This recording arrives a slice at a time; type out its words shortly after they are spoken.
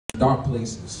dark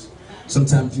places.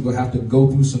 Sometimes you're going to have to go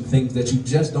through some things that you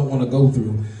just don't want to go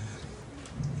through.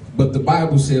 But the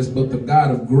Bible says, but the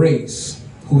God of grace,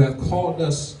 who hath called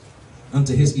us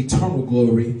unto his eternal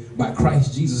glory by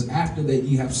Christ Jesus, after that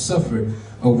ye have suffered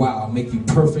a while, make you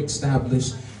perfect,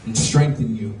 establish, and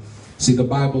strengthen you. See, the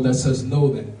Bible lets us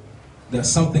know that there's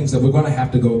some things that we're going to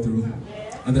have to go through.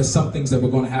 And there's some things that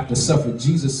we're going to have to suffer.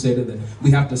 Jesus said that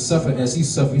we have to suffer as he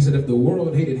suffered. He said if the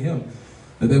world hated him,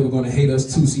 that they were going to hate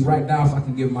us too. See, right now, if I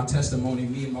can give my testimony,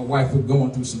 me and my wife, we're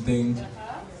going through some things.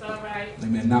 It's all right.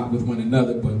 Amen. Not with one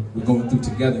another, but we're going through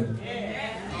together.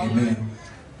 Amen.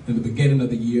 In the beginning of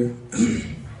the year,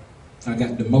 I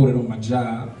got demoted on my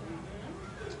job,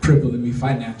 crippling me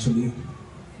financially.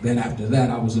 Then after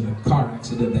that, I was in a car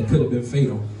accident that could have been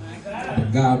fatal.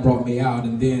 But God brought me out,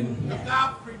 and then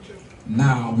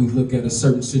now we look at a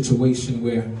certain situation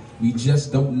where we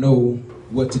just don't know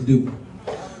what to do.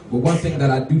 But one thing that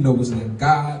I do know is that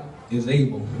God is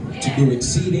able to do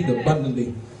exceeding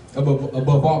abundantly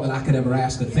above all that I could ever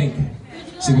ask or think.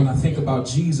 See, when I think about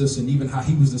Jesus and even how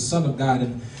he was the Son of God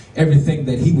and everything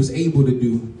that he was able to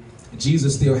do,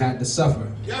 Jesus still had to suffer.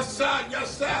 Yes, sir.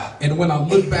 Yes, sir. And when I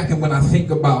look back and when I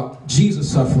think about Jesus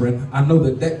suffering, I know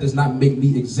that that does not make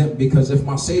me exempt, because if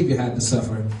my Savior had to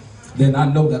suffer, then I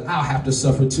know that I'll have to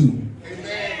suffer too.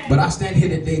 Amen. But I stand here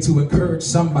today to encourage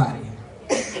somebody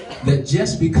that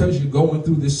just because you're going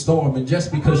through this storm and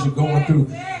just because you're going through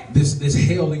this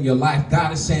hell in your life,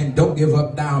 God is saying don't give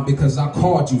up now, because I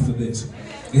called you for this.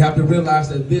 You have to realize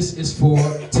that this is for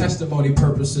testimony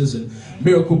purposes and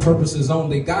miracle purposes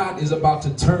only. God is about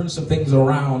to turn some things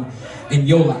around in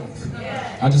your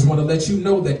life. I just want to let you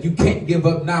know that you can't give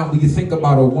up now. When you think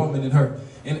about a woman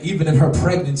and even in her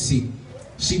pregnancy,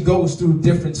 she goes through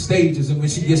different stages, and when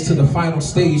she gets to the final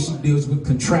stage, she deals with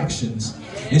contractions,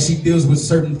 and she deals with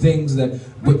certain things that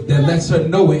lets her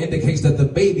know, it indicates that the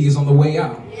baby is on the way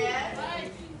out.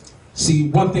 See,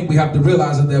 one thing we have to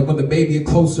realize is that when the baby is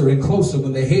closer and closer,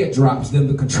 when the head drops, then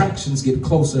the contractions get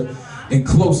closer and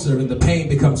closer, and the pain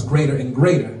becomes greater and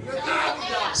greater.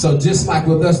 So just like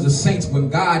with us, the saints, when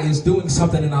God is doing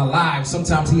something in our lives,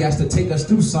 sometimes he has to take us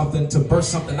through something to burst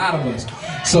something out of us.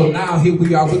 So now here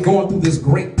we are, we're going through this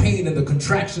great pain, and the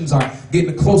contractions are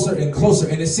getting closer and closer,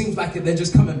 and it seems like they're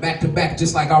just coming back to back,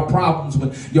 just like our problems.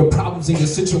 When your problems and your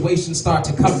situations start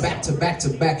to come back to back to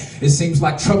back, it seems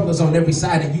like trouble is on every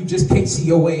side and you just can't see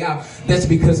your way out. That's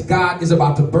because God is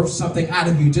about to birth something out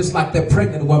of you, just like that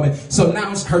pregnant woman. So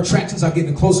now her contractions are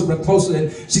getting closer and closer,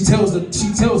 and she tells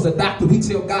the doctor, we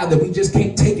tell God that we just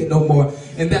can't take it no more.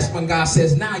 And that's when God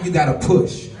says, now you got to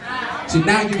push. See,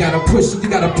 now you got to push. You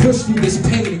got to push through this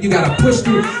pain, and you got to push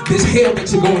through this hell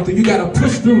that you're going through. You got to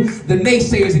push through the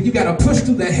naysayers, and you got to push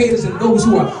through the haters and those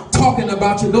who are talking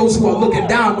about you, those who are looking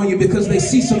down on you because they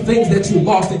see some things that you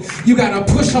lost. And you got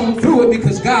to push on through it,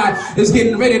 because God is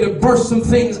getting ready to burst some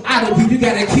things out of you. You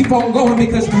got to keep on going,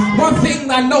 because one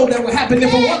thing I know that will happen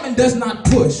if a woman does not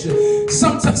push,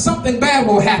 something bad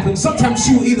will happen. Sometimes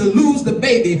she will either lose the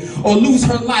baby or lose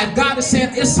her life. God is saying,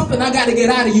 it's something I got to get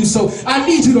out of you. So I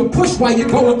need you to push while you're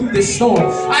going through this storm.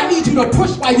 I need you to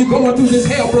push while you're going through this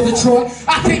hell, Brother Troy.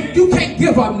 You can't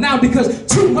give up now, because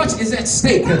too much is at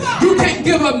stake. You can't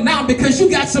give up now because you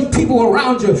got some people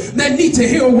around you that need to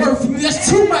hear a word from you. There's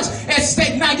too much at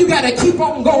stake now. You got to keep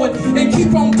on going and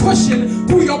keep on pushing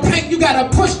through your pain. You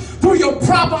got to push through your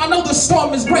problem. I know the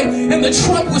storm is great and the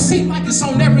trouble seems like it's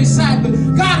on every side, but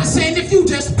God is saying if you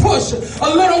just push a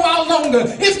little while longer,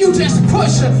 if you just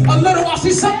push a little while, see,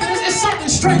 it's something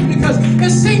strange, because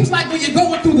it seems like when you're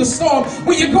going through the storm,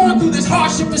 when you're going through this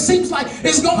hardship, it seems like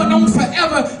it's going on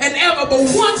forever and ever. But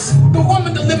once the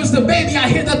woman delivers the baby, I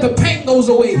hear that the pain goes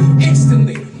away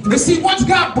instantly. You see, once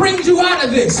God brings you out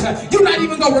of this, you're not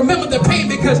even going to remember the pain,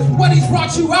 because what he's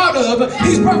brought you out of,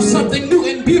 he's brought something new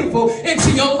and beautiful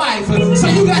into your life. So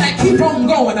you got to keep on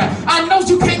going. I know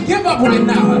you can't give up right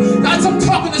now. As I'm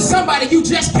talking to somebody, you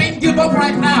just can't give up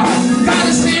right now. God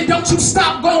is saying, don't you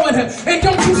stop going, and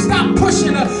don't you stop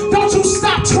pushing, don't you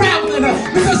stop traveling,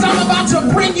 because I'm about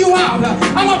to bring you out.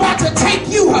 I'm about to take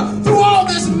you through all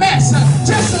this mess,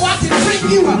 just so I can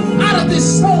bring you out of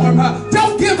this storm.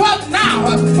 Don't give up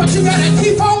now, but you gotta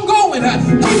keep on going,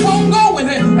 and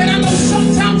I know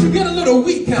sometimes you get a little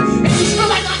weak, and you feel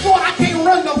like, Lord, I can't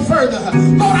run no further,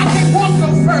 Lord, I can't walk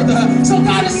no further. So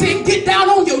God is saying, get down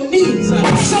on your knees.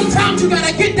 Sometimes you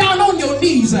gotta get down on your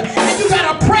knees, and you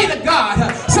gotta pray to God.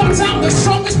 Sometimes the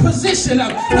strongest position,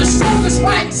 the strongest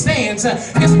fight stands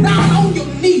is down on your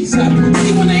knees.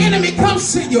 See, when the enemy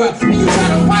comes to you, and you try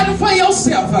to fight it for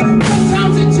yourself,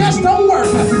 sometimes it just don't work.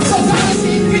 So God is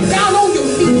saying, get down on your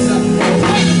knees and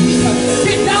pray to me.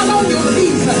 Get down on your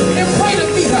knees and pray to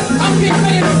me. I'm getting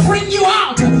ready to bring you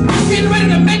out. I'm getting ready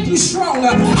to make you stronger.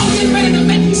 I'm getting ready to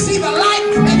make you see the light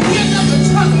at the end of the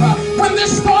tunnel. When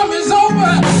this storm is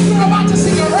over, you're about to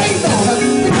see a rainbow,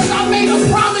 because I made a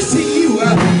promise to you.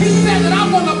 He said that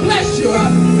I'm going to bless you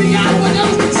beyond what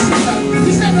else can see.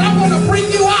 He said that I'm going to bring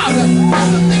you out of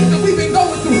the things that we've been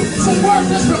going through. Some words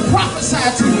that's been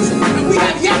prophesied to us, and we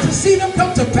have yet to see them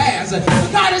come to pass.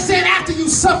 God has said, after you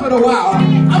suffered a while,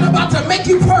 I'm about to make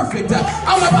you perfect.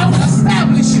 I'm about to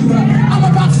establish you. I'm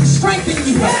about to strengthen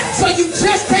you. So you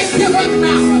just can't give up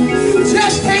now. You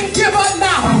just can't give up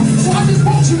now. So I just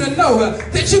want you to know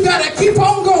that you got to keep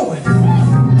on going.